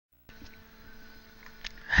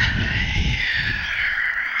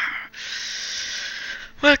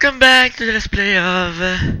Welcome back to the display of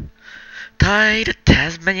the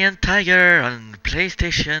Tasmanian Tiger on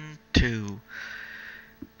PlayStation 2.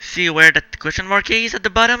 See where that question mark is at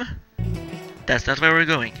the bottom? That's not where we're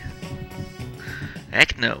going.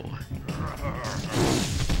 Heck no.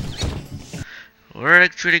 We're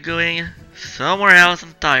actually going somewhere else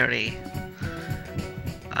entirely.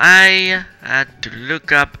 I had to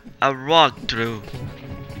look up a walkthrough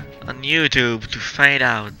on YouTube to find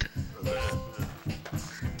out.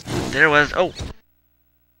 There was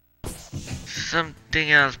something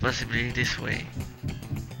else, possibly this way.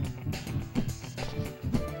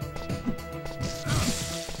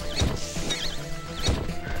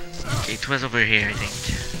 Okay, it was over here, I think.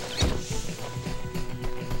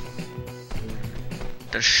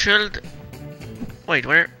 The shield. Wait,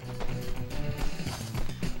 where?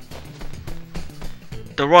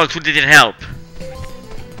 The rocks didn't help.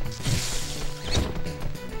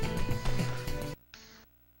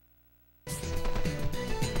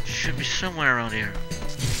 Should be somewhere around here.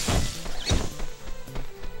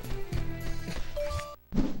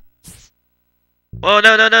 Oh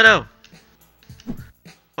no no no no!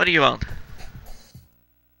 What do you want?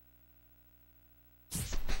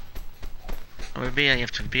 Or maybe I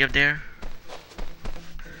have to be up there?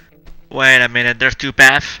 Wait a minute, there's two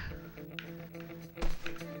paths?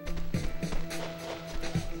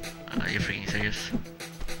 Are you freaking serious?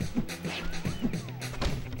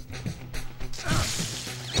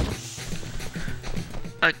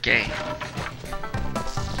 Okay.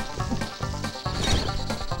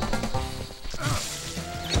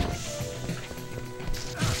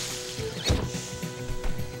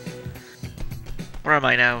 Where am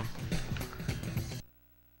I now?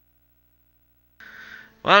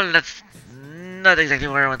 Well, that's not exactly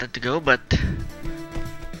where I wanted to go, but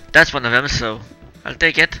that's one of them, so I'll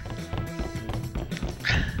take it.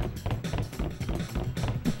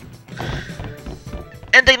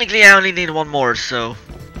 And technically I only need one more, so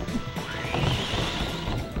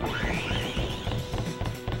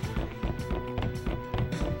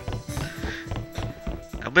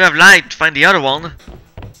I would have liked to find the other one,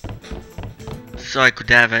 so I could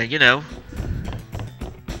have, you know,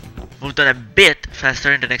 moved on a bit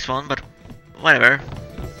faster in the next one, but whatever.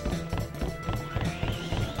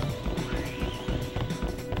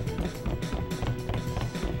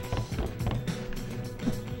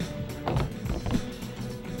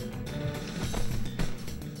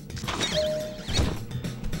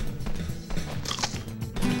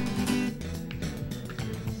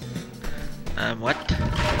 What?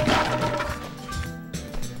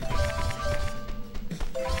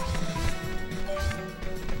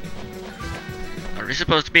 Are we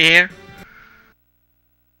supposed to be here?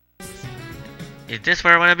 Is this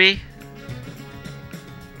where I want to be?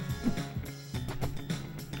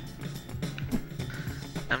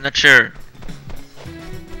 I'm not sure.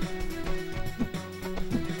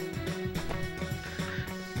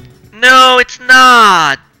 No, it's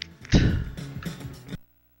not!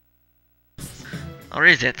 Or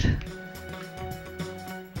is it?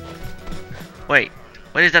 Wait,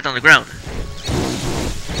 what is that on the ground?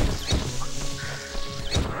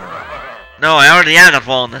 No, I already have that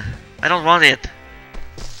one. I don't want it.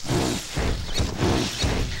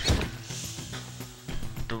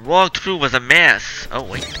 The walkthrough was a mess. Oh,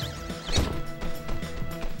 wait.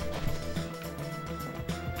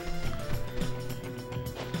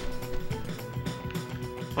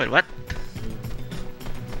 Wait, what?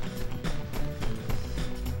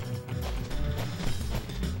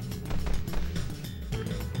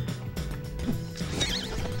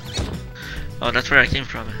 Oh, that's where I came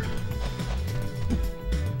from.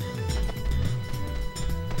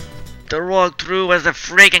 The walkthrough was a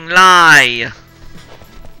freaking lie!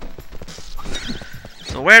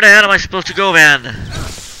 So where the hell am I supposed to go, man?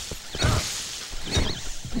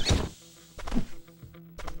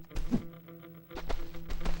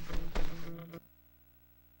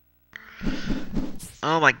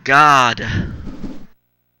 Oh my god!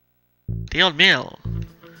 The old mill.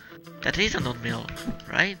 That is an old mill,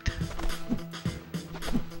 right?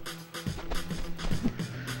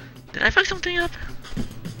 Did I fuck something up?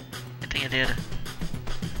 I think I did.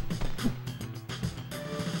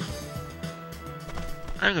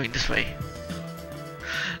 I'm going this way.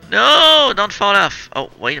 No! Don't fall off! Oh,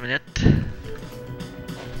 wait a minute.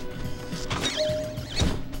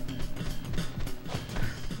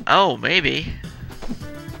 Oh, maybe.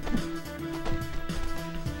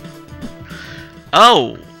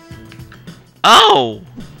 Oh! Oh!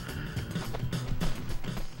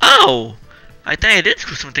 Oh! I think I did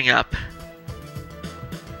screw something up.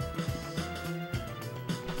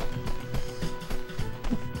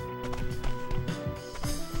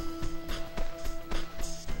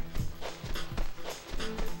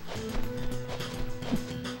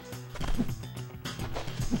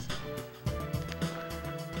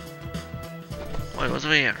 Oh, it was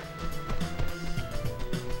over here.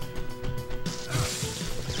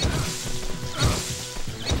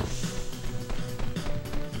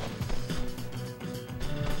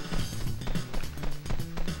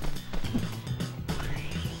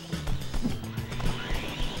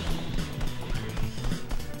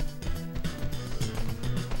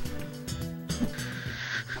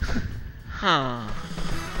 Huh.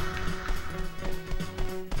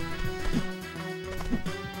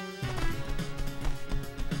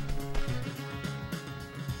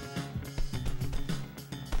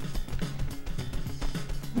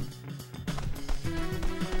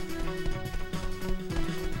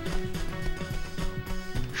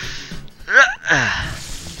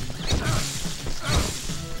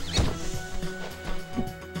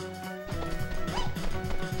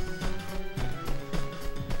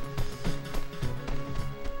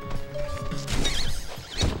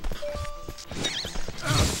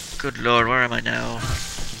 Good lord, where am I now?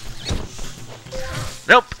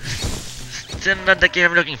 Nope! Still not the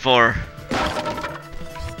game I'm looking for.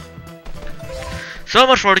 So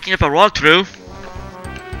much for looking up a walkthrough.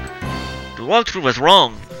 The walkthrough was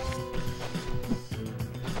wrong.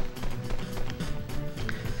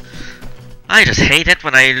 I just hate it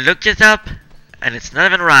when I look it up and it's not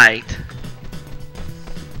even right.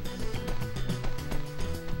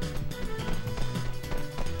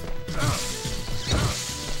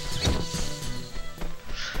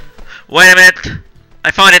 Wait a minute!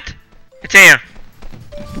 I found it! It's here!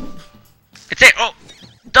 It's here! Oh!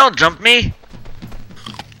 Don't jump me!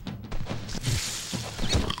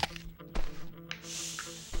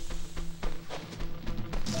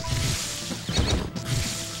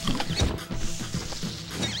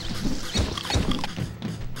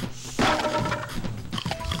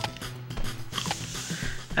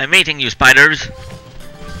 I'm eating you, spiders!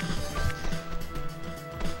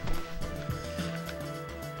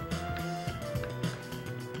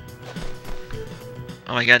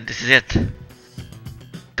 Oh my god, this is it.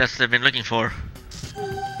 That's what I've been looking for.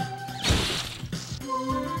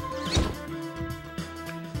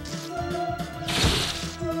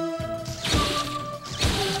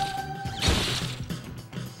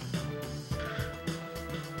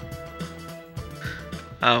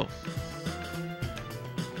 Oh.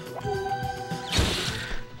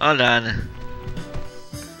 Hold on.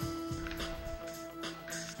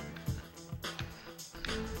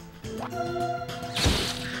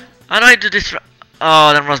 How do I do this?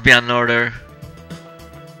 Oh, there must be an order.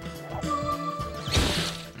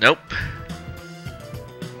 Nope.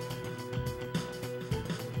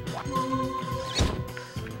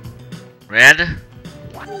 Red.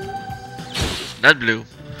 Not blue.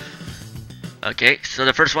 Okay, so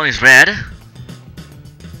the first one is red.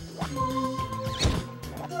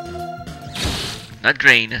 Not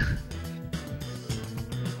green.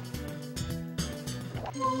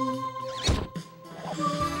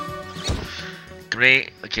 Gray.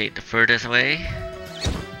 Okay, the furthest away.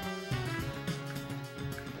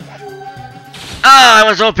 Oh, I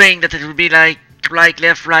was hoping that it would be like right,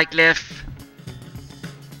 left, right, left.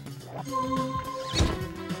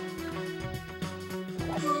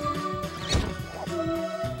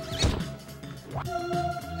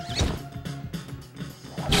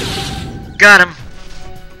 Got him.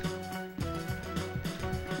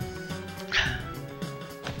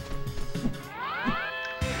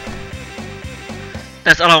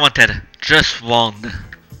 That's all I wanted. Just one.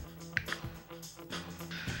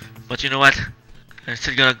 But you know what? I'm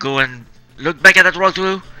still gonna go and look back at that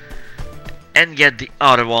walkthrough and get the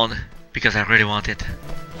other one because I really want it.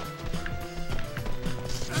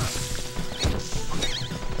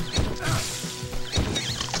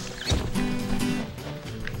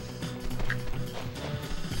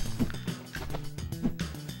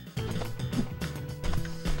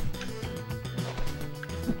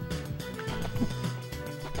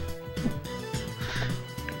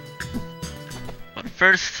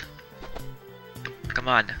 First, come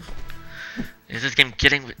on. Is this game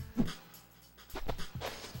kidding me?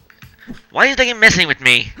 Why is the game messing with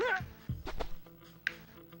me?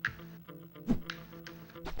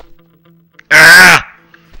 Ah!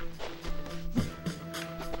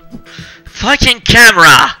 Fucking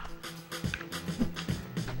camera!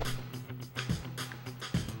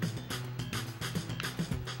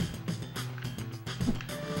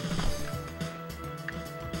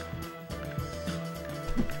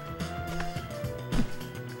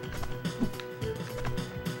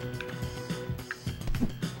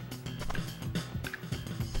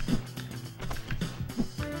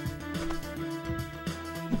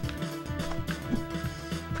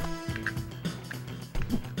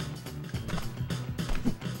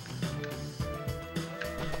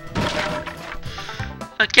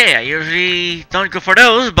 Okay, I usually don't go for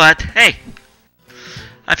those, but hey,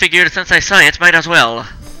 I figured since I saw it, might as well.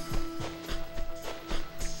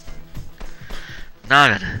 Now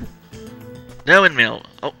then. The windmill.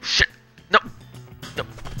 Oh shit. No. No.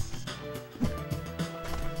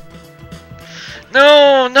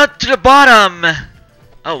 No, not to the bottom.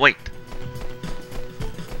 Oh wait.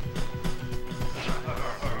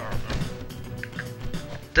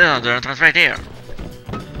 The entrance right here.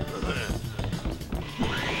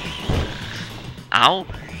 Ow.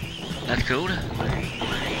 That's cool.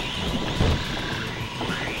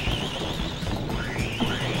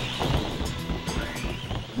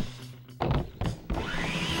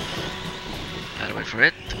 Gotta wait for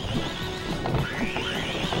it.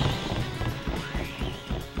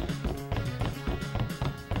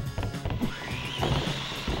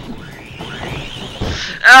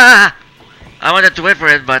 Ah! I wanted to wait for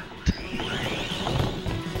it, but...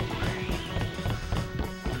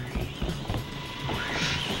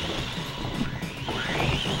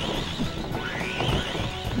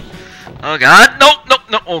 Oh god, no, no,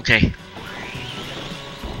 no, okay.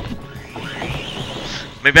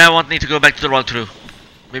 Maybe I won't need to go back to the walkthrough.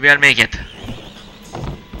 Maybe I'll make it.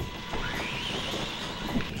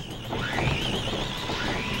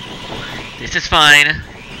 This is fine.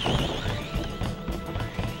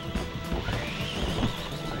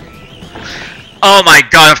 Oh my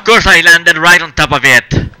god, of course I landed right on top of it.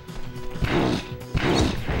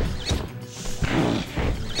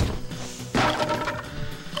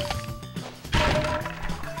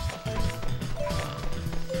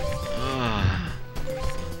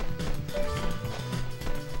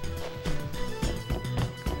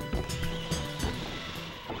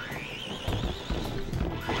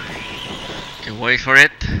 Okay, wait for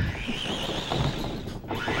it.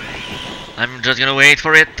 I'm just gonna wait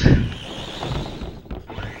for it.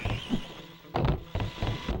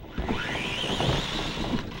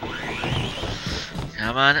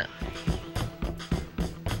 Come on.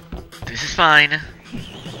 This is fine.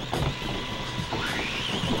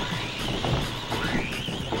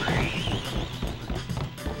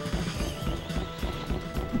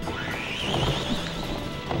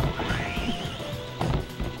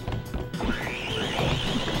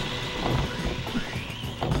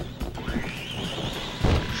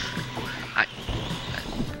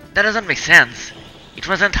 That doesn't make sense. It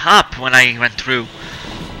wasn't up when I went through.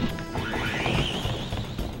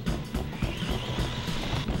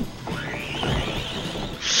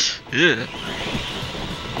 Ugh.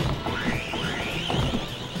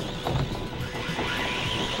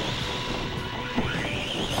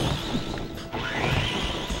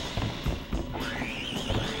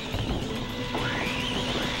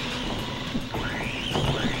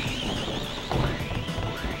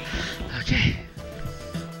 Okay.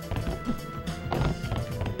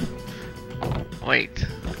 Wait.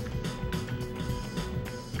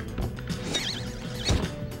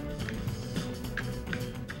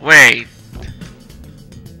 Wait.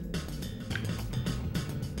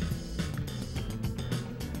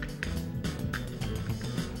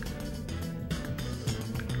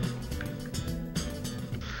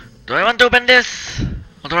 Do I want to open this?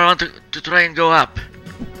 Or do I want to try and go up?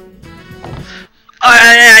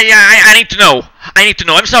 I need to know. I need to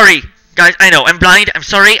know. I'm sorry. Guys, I know. I'm blind. I'm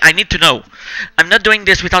sorry. I need to know. I'm not doing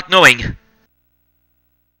this without knowing.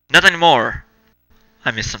 Not anymore.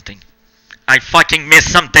 I missed something. I fucking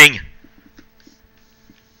missed something!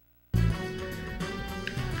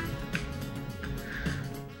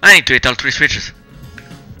 I need to hit all 3 switches.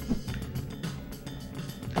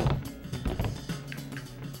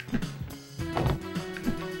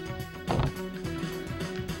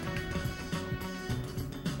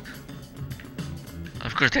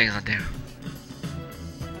 Of course that is not there.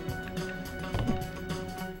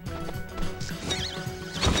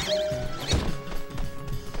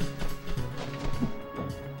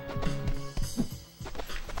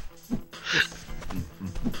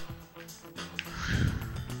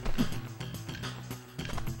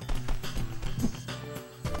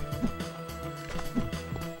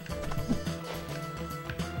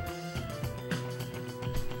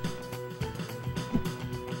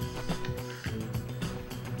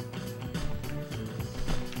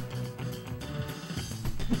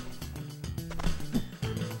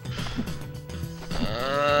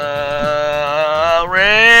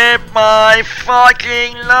 Rip my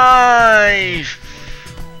fucking life!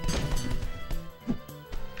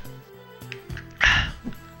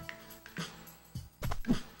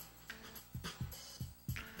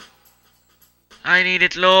 I need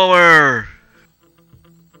it lower!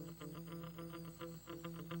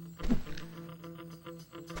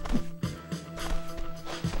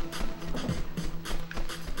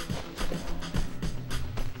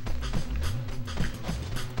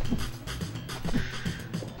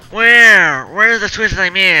 Where? Where's the switch that I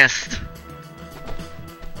missed?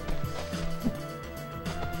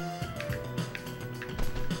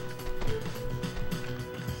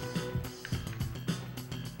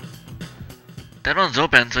 That one's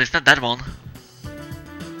open, so it's not that one.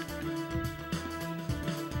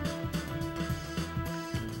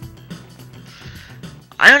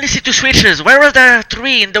 I only see 2 switches. Where were there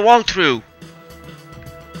 3 in the walkthrough?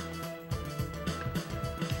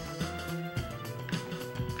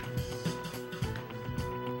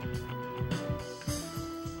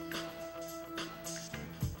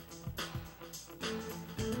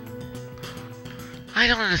 I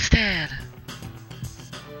don't understand.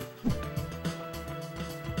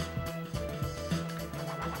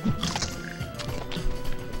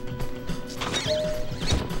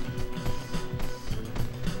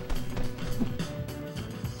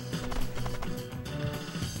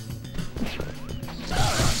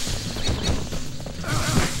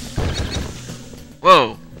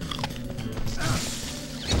 Whoa.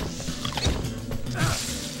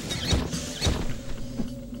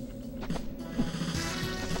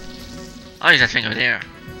 Oh, is that thing over there?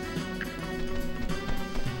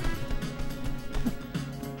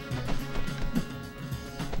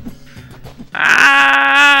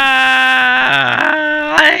 Ah,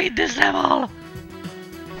 I hate this level.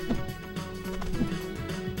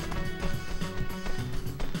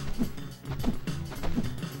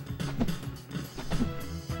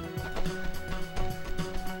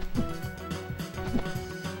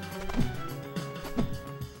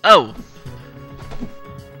 Oh!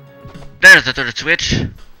 There's the third switch!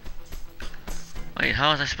 Wait,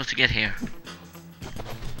 how was I supposed to get here?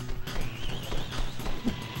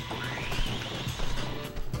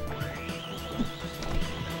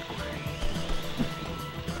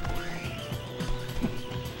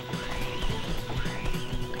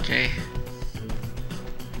 Okay.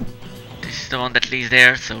 This is the one that leads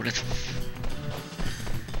there, so let's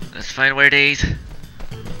find where it is.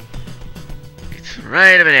 It's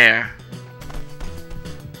right over there.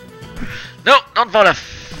 No, don't fall off.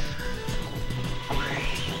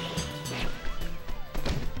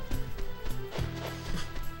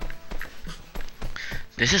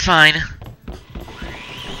 This is fine.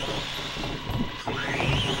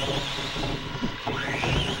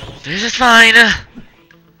 This is fine.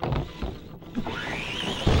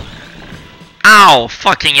 Ow,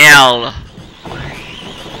 fucking hell.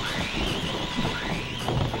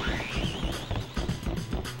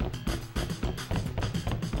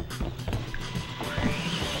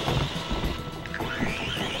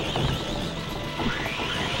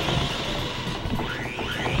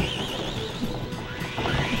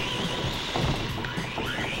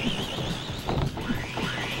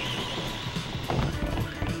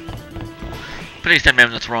 Please tell me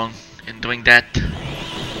I'm not wrong in doing that.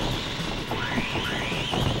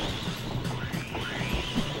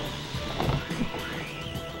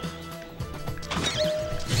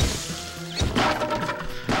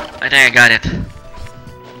 I think I got it.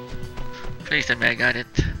 Please tell me I got it.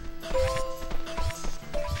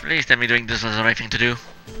 Please tell me doing this was the right thing to do.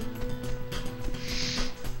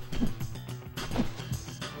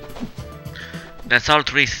 That's all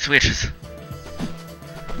 3 switches.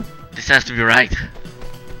 This has to be right.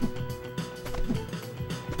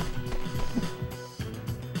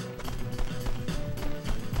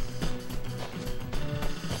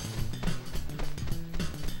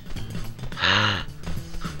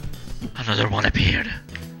 Another one appeared.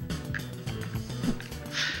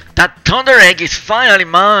 That thunder egg is finally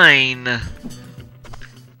mine. No,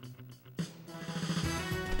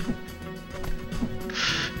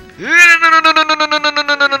 no, no, no, no, no, no, no, no,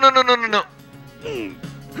 no, no, no, no, no, no.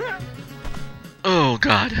 Oh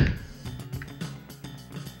God.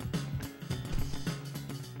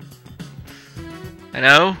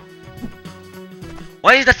 Hello?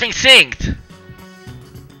 Why is that thing synced?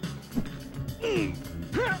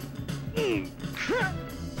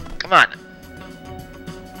 Come on.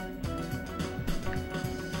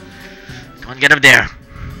 Come on, get up there.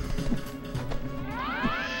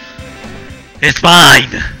 It's fine.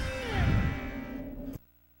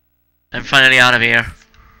 I'm finally out of here.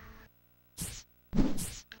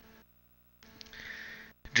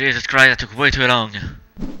 Jesus Christ, that took way too long.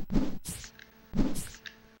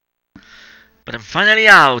 But I'm finally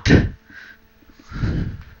out.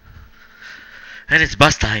 And it's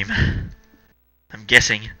bus time. I'm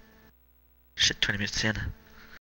guessing. Shit, 20 minutes in.